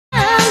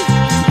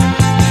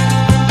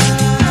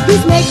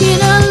He's making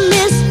a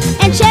list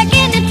and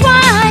checking it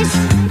twice.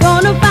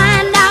 Gonna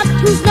find out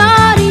who's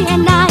naughty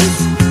and nice.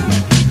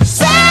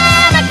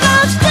 Santa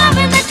Claus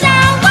coming to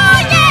town, oh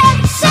yeah.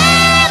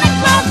 Santa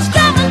Claus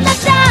coming to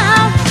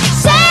town.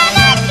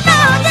 Santa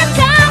Claus is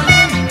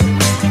coming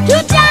to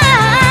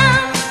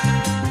town.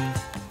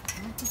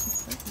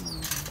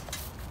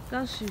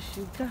 Go,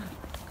 shoo-shoo, go.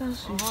 Go,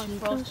 shoo-shoo,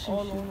 go,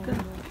 shoo-shoo, go.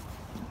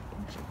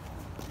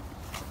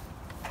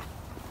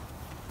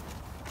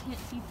 Can't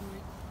see through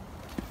it.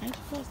 Ain't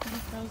you supposed to be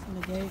closing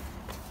the gate?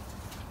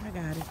 I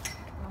got it.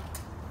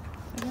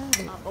 I got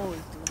it. I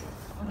always do it.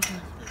 Okay.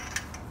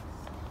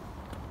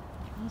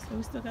 Oh, so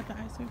we still got the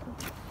ice cream?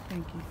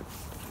 Thank you.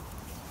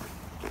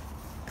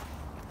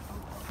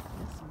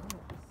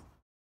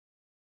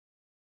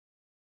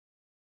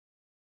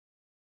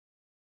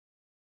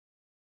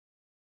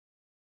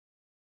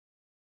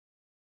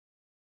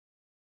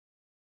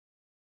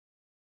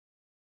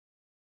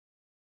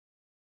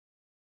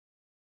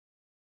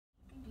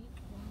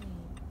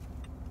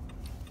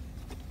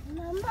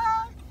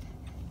 Mama,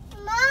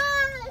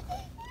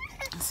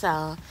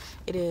 So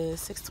it is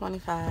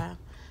 6:25.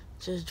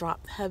 Just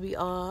dropped hubby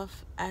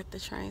off at the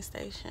train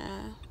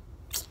station.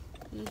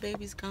 The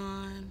baby's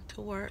gone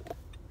to work.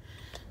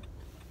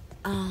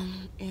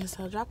 And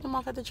so dropped him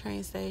off at the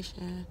train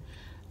station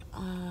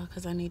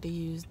because I need to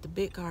use the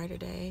big car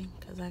today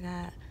because I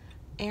got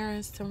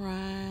errands to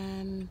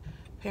run,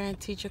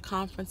 parent-teacher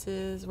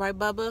conferences. Right,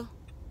 Bubba?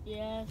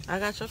 Yes. I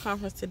got your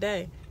conference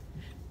today.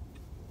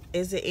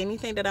 Is there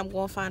anything that I'm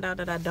going to find out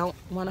that I don't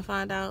want to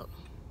find out?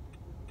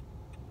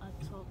 I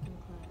talk in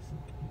class.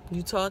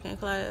 You talk in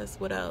class?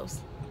 What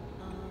else?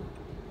 I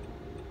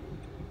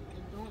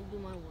don't do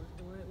my work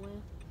the right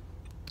way.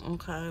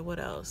 Okay, what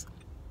else?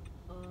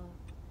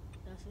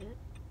 That's it.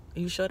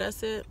 You sure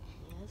that's it?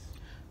 Yes.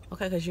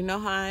 Okay, because you know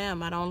how I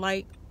am. I don't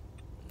like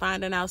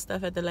finding out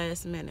stuff at the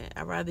last minute.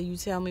 I'd rather you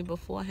tell me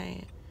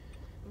beforehand.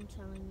 I'm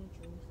telling the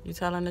truth. You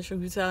telling the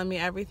truth? You telling me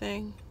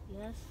everything?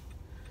 Yes.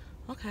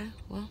 Okay,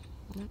 well,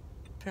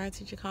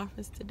 parent-teacher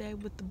conference today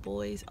with the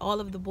boys, all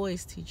of the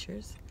boys'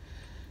 teachers,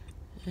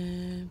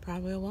 and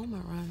probably a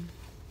Walmart run.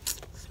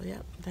 So,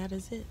 yep, that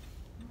is it.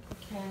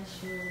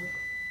 Casual.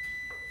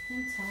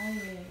 I'm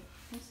tired.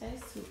 You say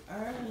it's too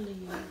early.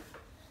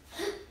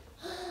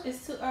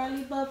 It's too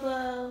early,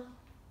 Bubba.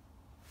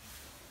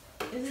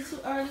 Is it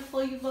too early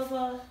for you,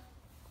 Bubba?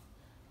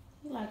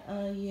 You're like,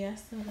 yeah, I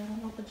still got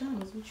on my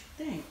pajamas. What you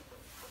think?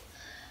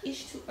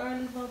 It's too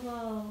early,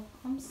 Bubba.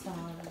 I'm sorry.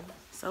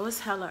 So it's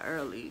hella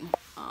early.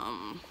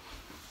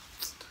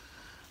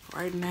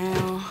 Right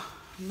now,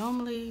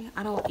 normally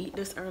I don't eat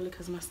this early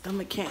because my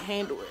stomach can't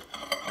handle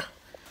it.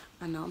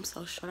 I know I'm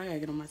so short. I gotta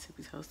get on my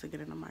tippy toes to get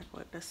in the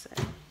microwave. That's sad.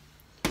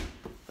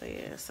 But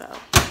yeah, so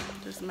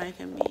just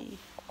making me,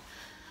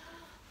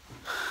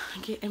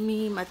 getting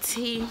me my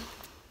tea.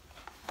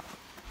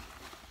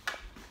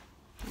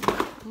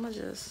 I'm gonna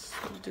just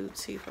do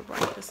tea for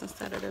breakfast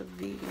instead of the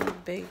vegan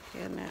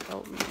bacon and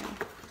oatmeal.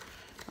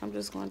 I'm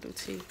just gonna do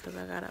tea because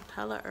I got up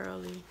hella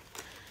early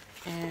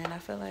and I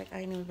feel like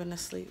I ain't even been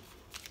asleep.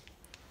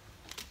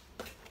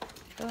 I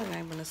feel like I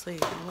ain't been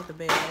asleep. I went to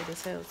bed late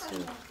as hell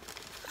too.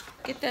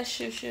 Get that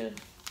shoo-shoo.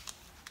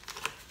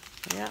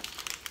 Yep.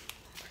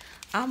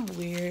 I'm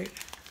weird.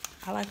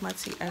 I like my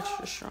tea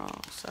extra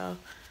strong, so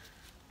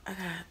I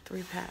got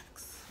 3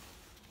 packs.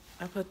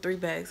 I put 3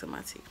 bags in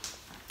my tea.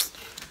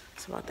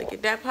 So about to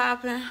get that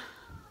popping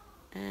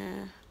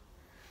and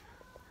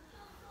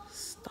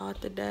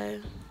start the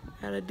day.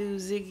 Gotta do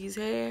Ziggy's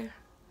hair.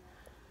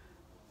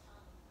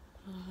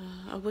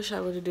 I wish I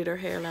would have did her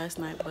hair last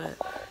night, but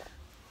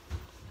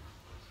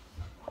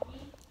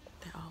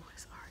they're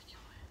always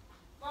arguing.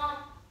 Mom.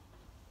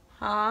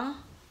 Huh?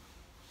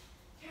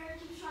 Karen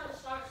keeps trying to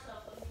start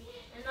stuff with me,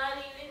 and I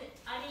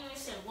didn't even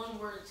say one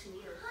word to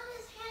her. Put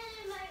his hand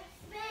in my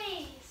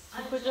face.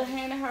 You put your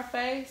hand in her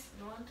face?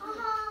 No, I'm doing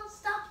it.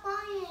 Stop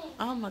lying.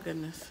 Oh my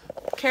goodness.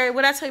 Carrie,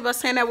 what I tell you about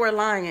saying that word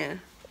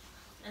lying?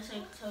 That's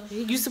like so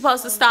You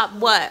supposed to stop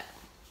what?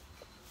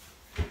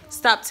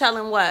 Stop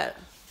telling what?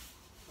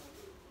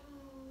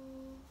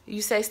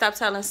 You say stop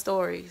telling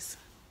stories.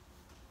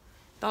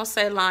 Don't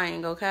say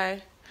lying,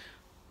 okay?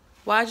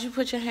 Why'd you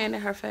put your hand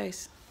in her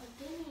face?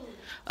 I didn't.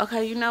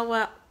 Okay, you know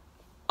what?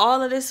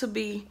 All of this would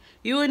be,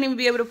 you wouldn't even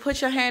be able to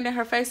put your hand in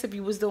her face if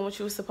you was doing what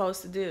you were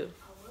supposed to do.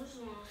 I was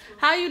wrong.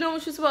 How you doing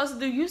what you're supposed to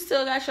do? You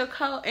still got your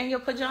coat and your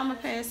pajama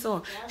pants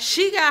on.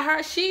 She's got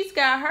her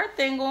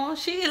thing on.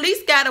 She at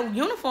least got a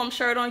uniform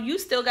shirt on. You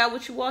still got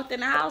what you walked in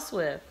the house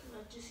with.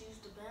 I just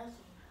used the bathroom.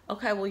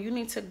 Okay, well, you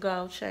need to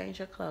go change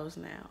your clothes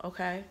now,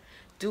 okay?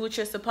 Do what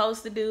you're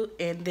supposed to do,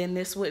 and then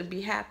this wouldn't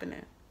be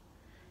happening.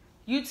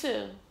 You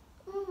too.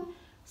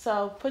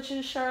 So put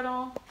your shirt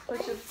on.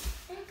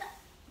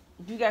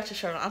 You got your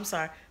shirt on. I'm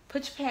sorry.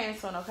 Put your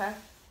pants on, okay?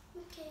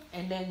 Okay.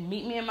 And then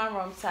meet me in my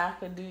room so I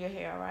can do your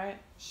hair, all right?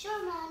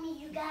 Sure, Mommy,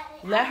 you got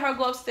it. Let her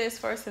go upstairs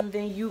first, and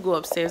then you go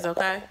upstairs,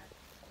 okay?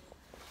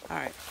 All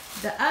right.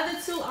 The other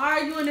two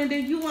arguing, and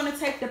then you want to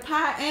take the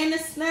pie and the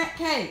snack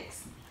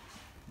cakes.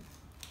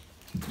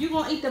 You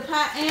gonna eat the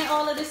pie and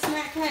all of the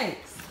snack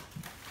cakes?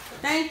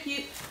 Thank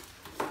you.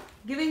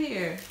 Give it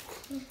here.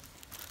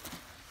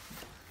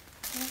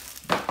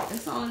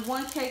 There's only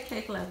one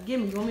cake left. Give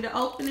me. You want me to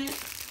open it?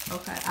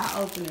 Okay,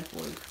 I'll open it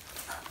for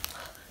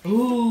you.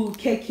 Ooh,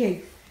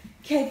 cakes.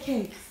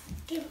 Cakes.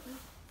 Give it.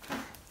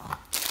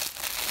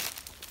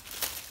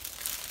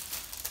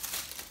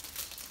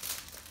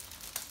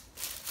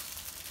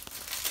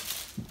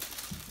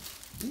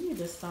 You need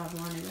to stop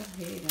running your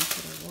head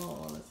into the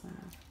wall all the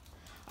time.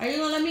 Are you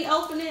gonna let me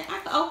open it? I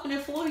can open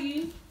it for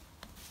you.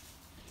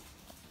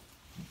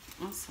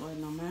 I swear,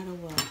 no matter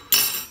what,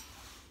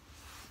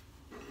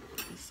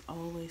 it's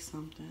always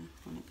something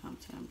when it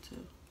comes to them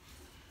too.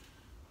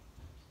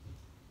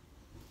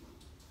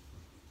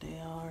 They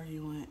are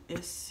arguing.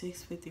 It's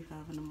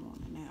 6:55 in the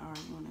morning. They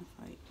arguing and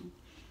fighting.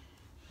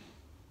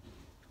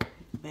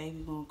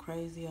 Baby going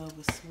crazy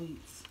over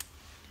sweets.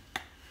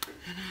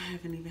 And I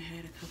haven't even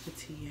had a cup of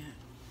tea yet.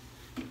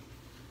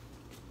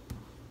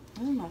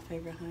 This is my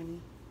favorite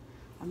honey.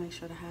 I make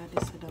sure to hide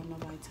this so don't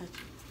nobody touch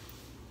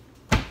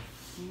it.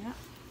 Yep.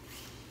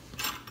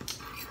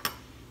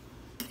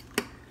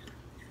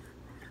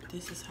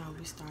 This is how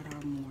we start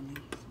our morning.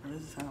 So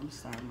this is how I'm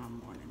starting my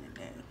morning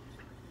today.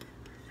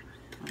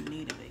 I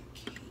need a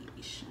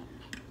vacation.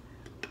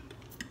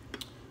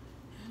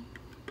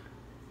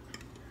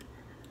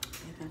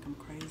 They think I'm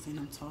crazy and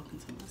I'm talking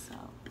to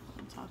myself.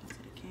 I'm talking to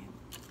the camera.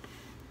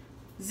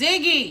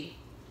 Ziggy!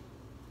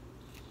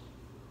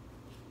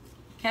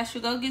 Cash,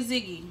 you go get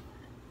Ziggy.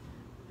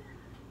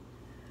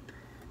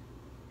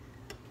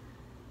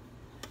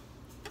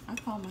 I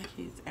call my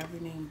kids every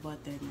name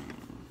but their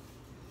name.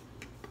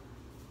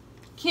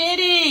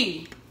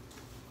 Kitty!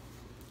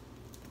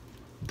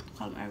 I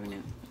call them every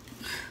name.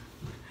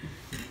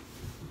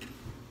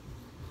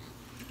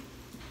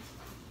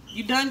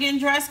 You done getting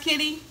dressed,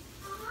 Kitty?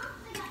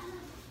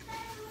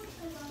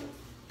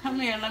 Come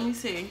here, let me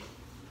see.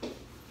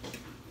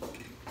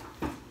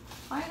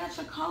 Why you got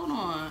your coat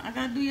on? I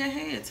gotta do your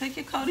hair. Take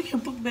your coat and your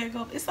book bag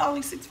off. It's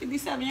only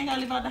 6:57. You ain't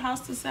gotta leave out the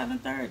house till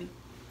 7:30.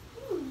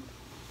 What you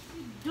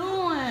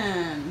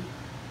doing?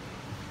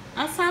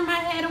 I turned my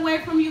head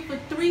away from you for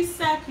 3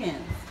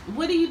 seconds.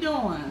 What are you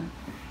doing?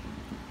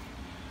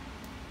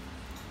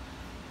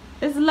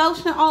 There's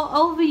lotion all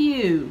over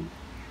you.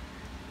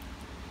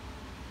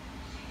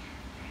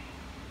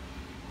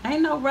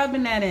 Ain't no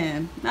rubbing that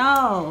in.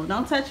 No,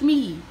 don't touch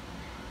me.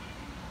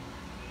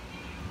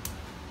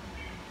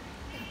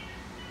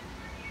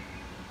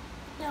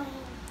 No.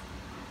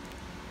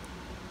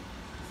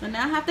 So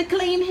now I have to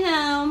clean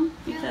him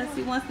because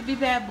he wants to be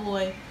bad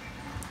boy.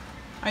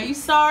 Are you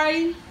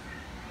sorry?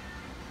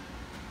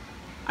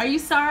 Are you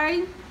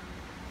sorry?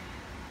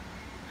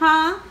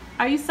 Huh?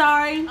 Are you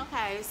sorry?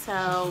 Okay,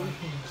 so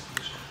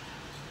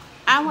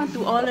I went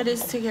through all of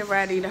this to get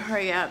ready to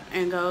hurry up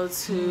and go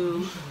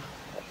to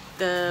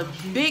the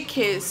big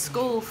kids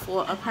school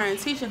for a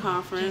parent-teacher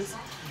conference,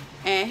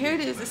 and here it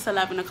is. It's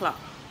 11 o'clock.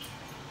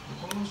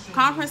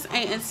 Conference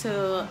ain't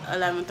until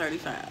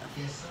 11:35.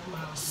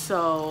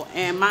 So,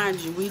 and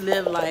mind you, we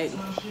live like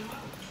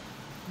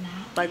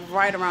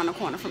right around the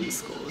corner from the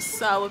school.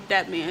 So with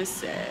that being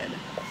said,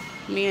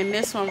 me and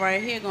this one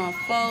right here gonna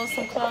fold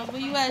some clothes.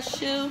 Where you at,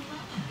 Shoe?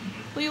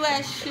 Where you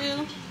at,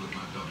 Shoe?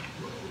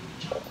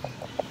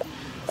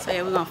 So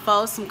yeah, we're gonna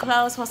fold some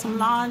clothes for some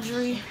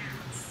laundry.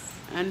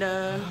 And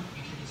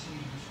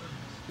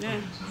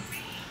yeah,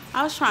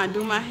 I was trying to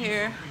do my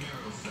hair,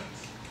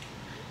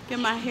 get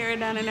my hair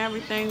done and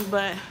everything,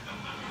 but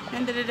at the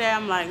end of the day,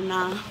 I'm like,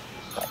 nah.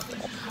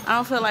 I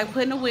don't feel like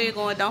putting a wig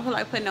on, don't feel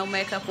like putting no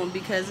makeup on,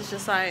 because it's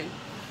just like,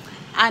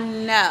 I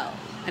know,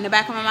 in the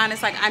back of my mind,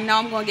 it's like, I know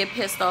I'm gonna get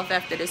pissed off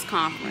after this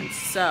conference.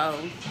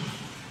 So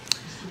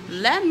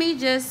let me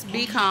just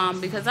be calm,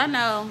 because I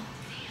know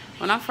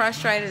when I'm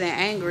frustrated and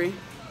angry,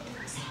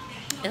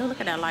 ew,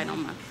 look at that light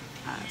on my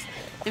eyes.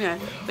 Anyway,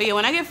 but yeah,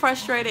 when I get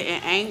frustrated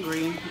and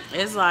angry,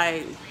 it's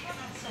like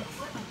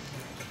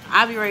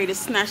I'll be ready to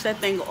snatch that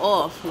thing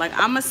off. Like,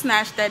 I'm gonna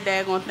snatch that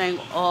daggone thing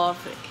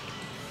off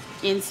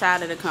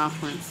inside of the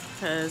conference,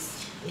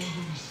 because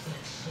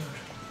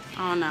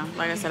I don't know.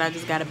 Like I said, I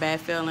just got a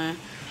bad feeling.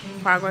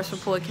 Progress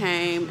report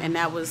came and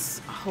that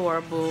was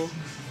horrible.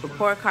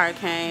 Report card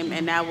came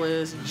and that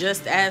was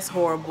just as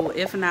horrible,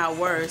 if not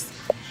worse.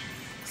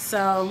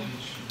 So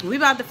we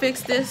about to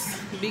fix this,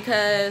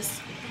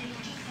 because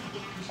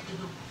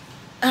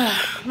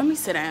let me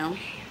sit down.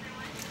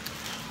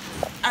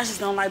 I just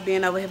don't like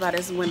being over here by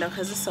this window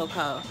because it's so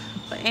cold.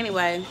 But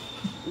anyway,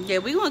 yeah,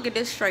 we're going to get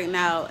this straightened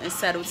out and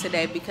settled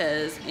today,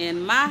 because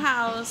in my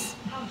house,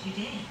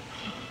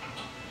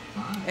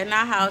 it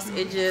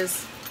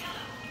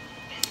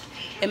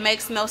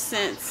makes no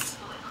sense.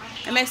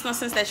 It makes no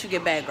sense that you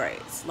get bad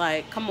grades.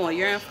 Like, come on,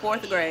 you're in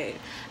 4th grade.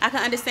 I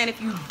can understand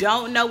if you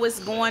don't know what's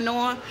going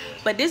on,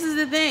 but this is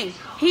the thing.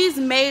 He's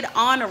made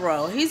honor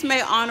roll. He's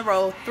made honor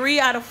roll 3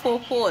 out of 4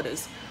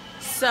 quarters.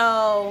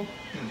 So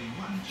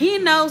he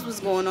knows what's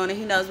going on and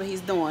he knows what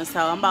he's doing. So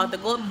I'm about to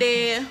go up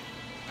there,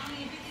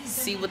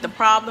 see what the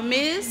problem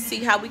is,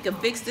 see how we can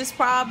fix this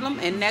problem,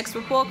 and next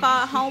report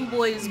card,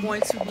 homeboy is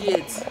going to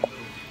get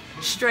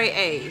straight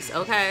A's,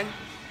 okay?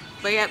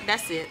 But yep,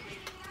 that's it.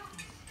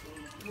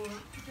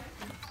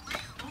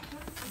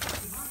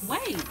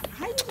 Wait,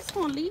 how you just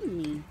gonna leave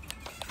me?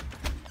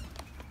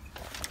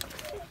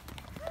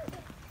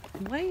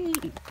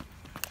 Wait.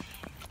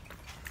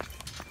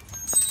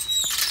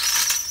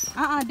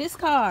 This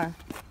car.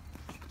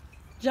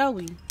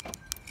 Joey.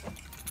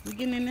 We're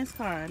getting in this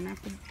car, not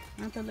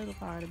the little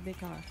car, the big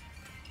car.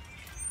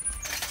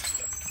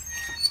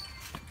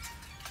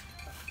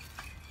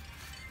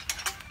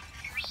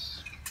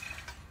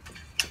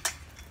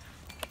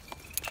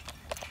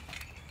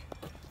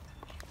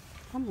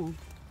 Come on.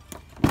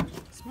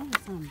 Smell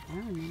something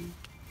burning.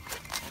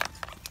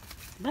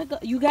 Let go.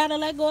 You gotta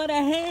let go of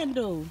that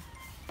handle.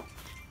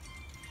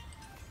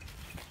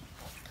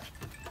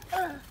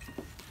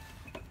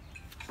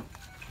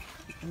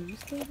 Are you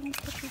still gonna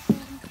put this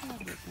out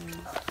inside the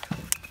thing?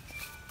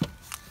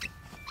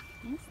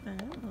 What's that?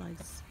 That look like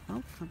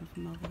smoke coming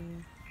from over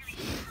there.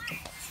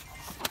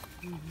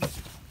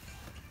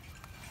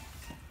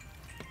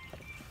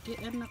 Get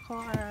in the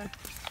car.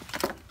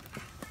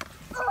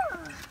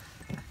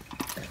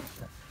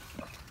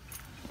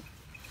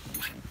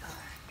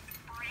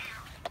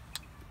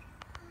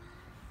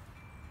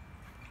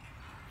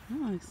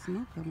 I like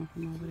smoke coming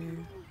from over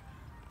there.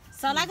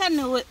 So like I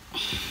knew it.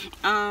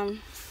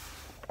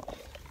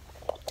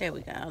 There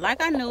we go.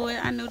 Like I knew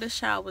it. I knew the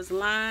shot was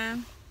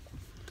lying.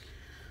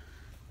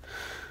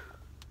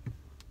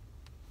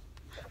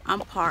 I'm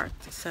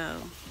parked,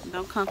 so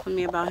don't come for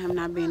me about him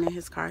not being in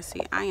his car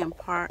seat. I am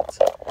parked.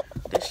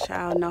 This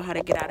child know how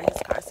to get out of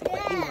his car seat.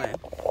 But anyway.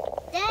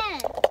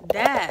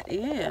 Dad,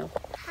 yeah.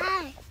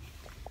 Hi.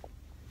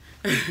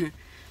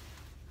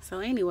 So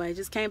anyway,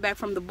 just came back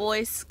from the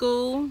boys'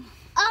 school.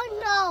 Oh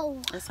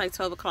no. It's like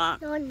 12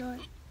 o'clock. No.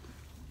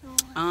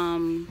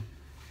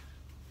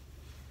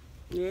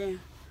 Yeah.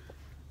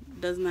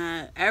 Does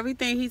not,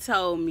 everything he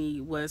told me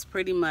was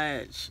pretty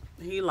much,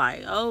 he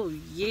like, oh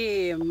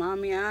yeah,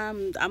 mommy,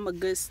 I'm a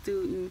good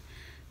student.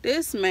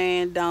 This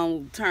man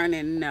don't turn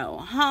in no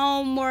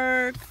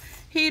homework.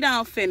 He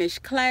don't finish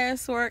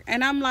classwork.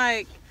 And I'm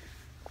like,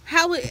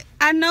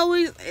 I know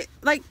he's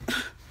like,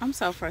 I'm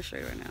so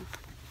frustrated right now.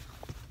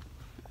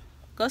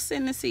 Go sit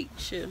in the seat,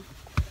 shoot.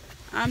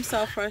 I'm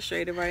so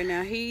frustrated right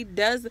now. He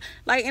does,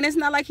 like, and it's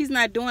not like he's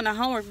not doing the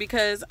homework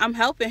because I'm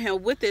helping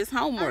him with his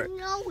homework. I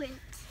know it.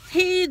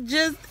 He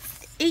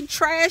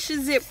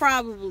trashes it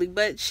probably,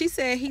 but she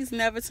said he's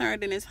never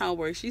turned in his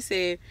homework. She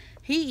said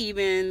he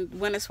even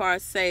went as far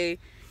as to say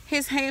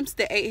his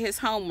hamster ate his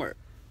homework.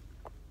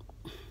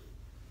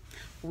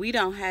 We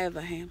don't have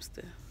a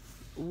hamster.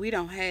 We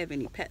don't have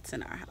any pets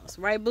in our house.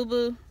 Right,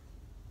 boo-boo?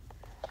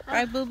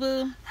 Right,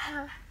 boo-boo?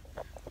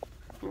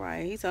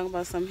 Right, he's talking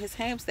about his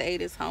hamster ate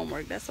his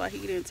homework. That's why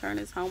he didn't turn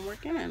his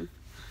homework in.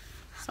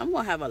 So I'm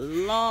going to have a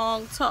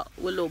long talk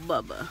with little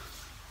Bubba.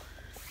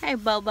 Hey,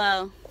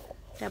 Bobo.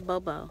 That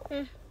Bobo.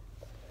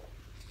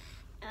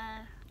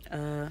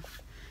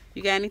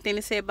 You got anything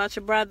to say about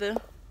your brother?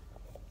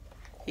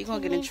 He gonna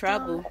get in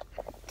trouble.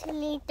 He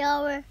need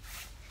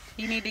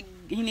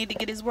to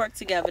get his work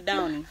together,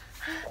 don't he?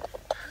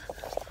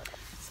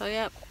 So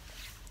yep,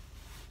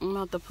 I'm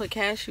about to put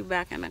Cashew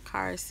back in the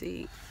car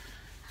seat.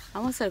 I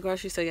went to the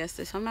grocery store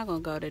yesterday, so I'm not gonna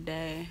go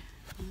today.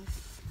 There's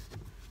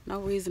no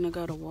reason to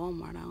go to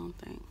Walmart, I don't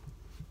think.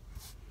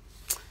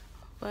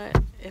 But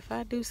if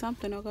I do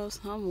something or go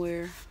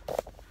somewhere,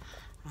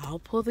 I'll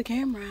pull the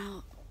camera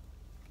out.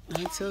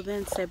 Until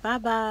then, say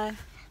bye-bye.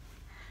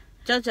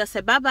 JoJo,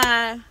 say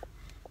bye-bye.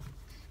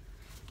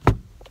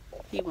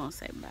 He won't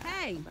say bye.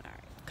 Hey, but all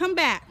right. Come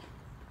back.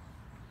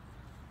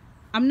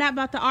 I'm not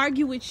about to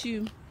argue with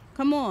you.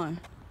 Come on.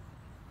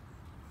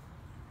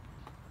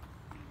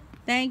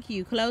 Thank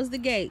you. Close the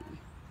gate.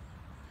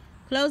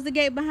 Close the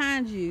gate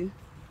behind you.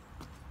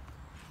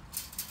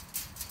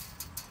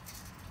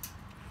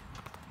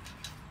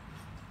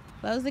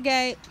 Close the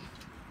gate.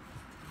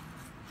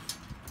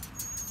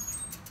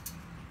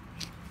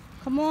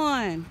 Come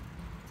on.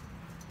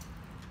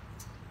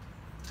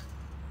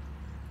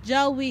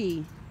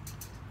 Joey.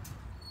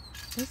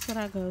 That's what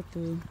I go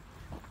through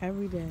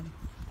every day.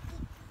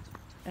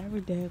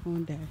 Every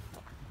daggone day.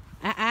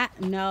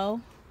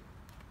 No.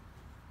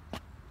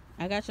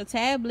 I got your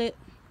tablet.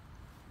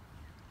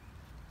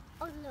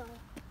 Oh no.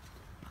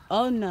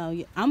 Oh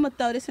no. I'm going to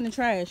throw this in the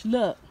trash.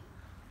 Look.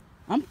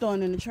 I'm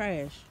throwing it in the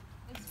trash.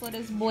 It's for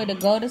this boy to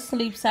go to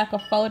sleep so I can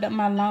fold up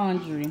my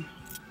laundry.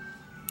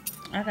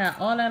 I got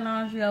all that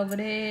laundry over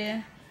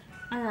there.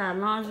 I got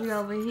laundry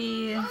over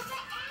here.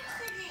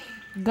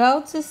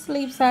 Go to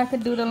sleep so I can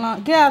do the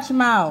laundry. Get out your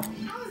mouth.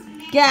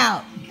 Get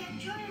out.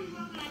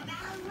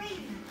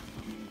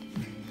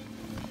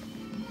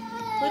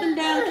 Put him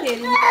down,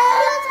 kitty.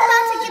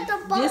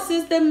 This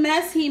is the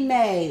mess he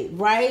made,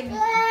 right?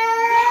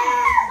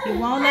 He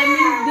won't let me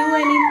do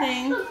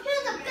anything.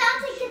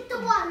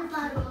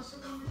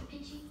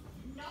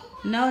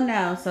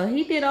 No. So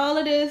he did all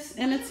of this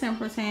in a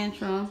temper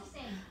tantrum,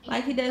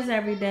 like he does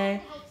every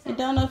day. I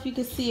don't know if you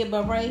can see it,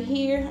 but right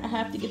here, I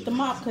have to get the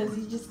mop because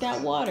he just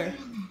got water.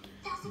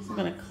 So I'm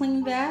going to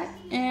clean that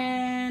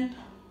and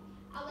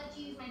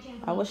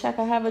I wish I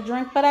could have a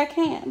drink, but I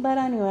can't. But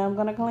anyway, I'm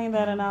gonna clean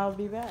that and I'll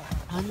be back.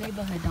 Our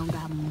neighborhood don't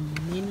got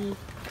many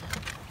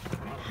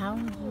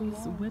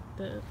houses with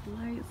the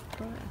lights,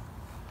 but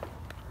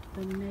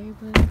the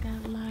neighbors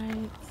got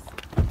lights.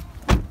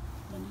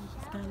 The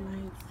neighbors got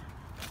lights.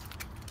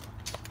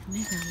 And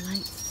they got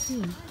lights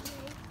too.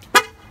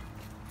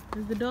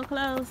 Is the door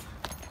closed?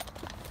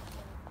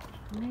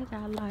 And they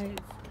got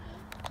lights.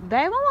 Babe,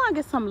 I wanna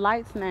get some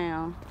lights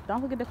now.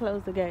 Don't forget to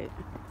close the gate.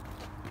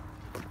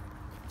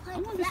 I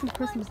want to get some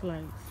Christmas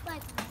lights.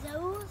 Like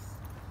those?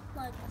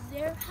 Like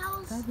their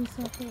house? That'd be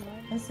so cool,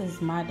 right? This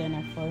is my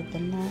dinner for the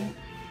night.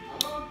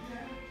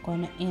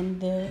 Gonna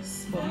end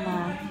this with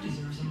my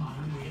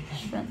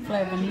shrimp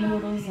flavored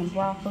noodles and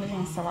broccoli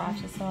and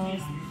sriracha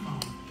sauce.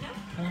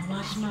 And I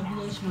watch my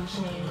VH1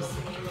 shows.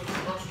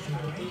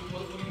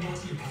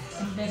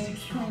 And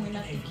Dave's cleaning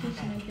up the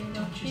kitchen and being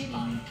a kitty.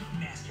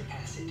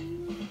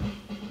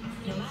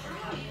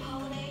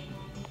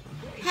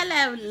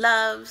 Hello,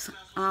 loves.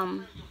 I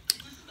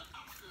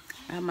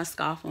have my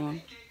scarf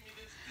on.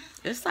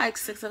 It's like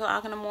 6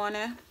 o'clock in the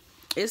morning.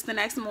 It's the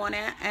next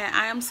morning, and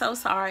I am so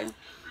sorry.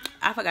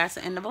 I forgot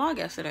to end the vlog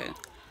yesterday.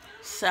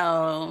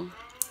 So,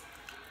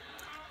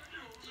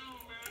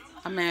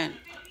 I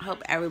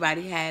hope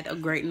everybody had a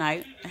great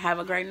night. Have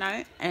a great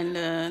night. And,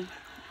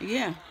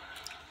 yeah.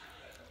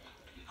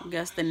 I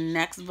guess the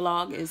next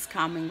vlog is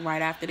coming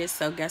right after this.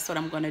 So, guess what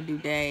I'm going to do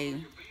day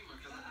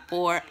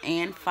 4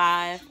 and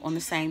 5 on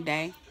the same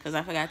day. Because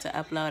I forgot to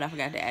upload. I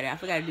forgot to edit. I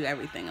forgot to do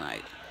everything.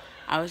 Like,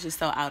 I was just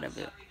so out of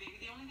it.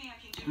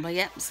 But,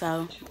 yep.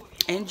 So,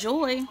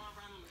 enjoy.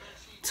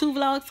 2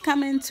 vlogs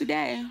coming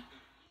today.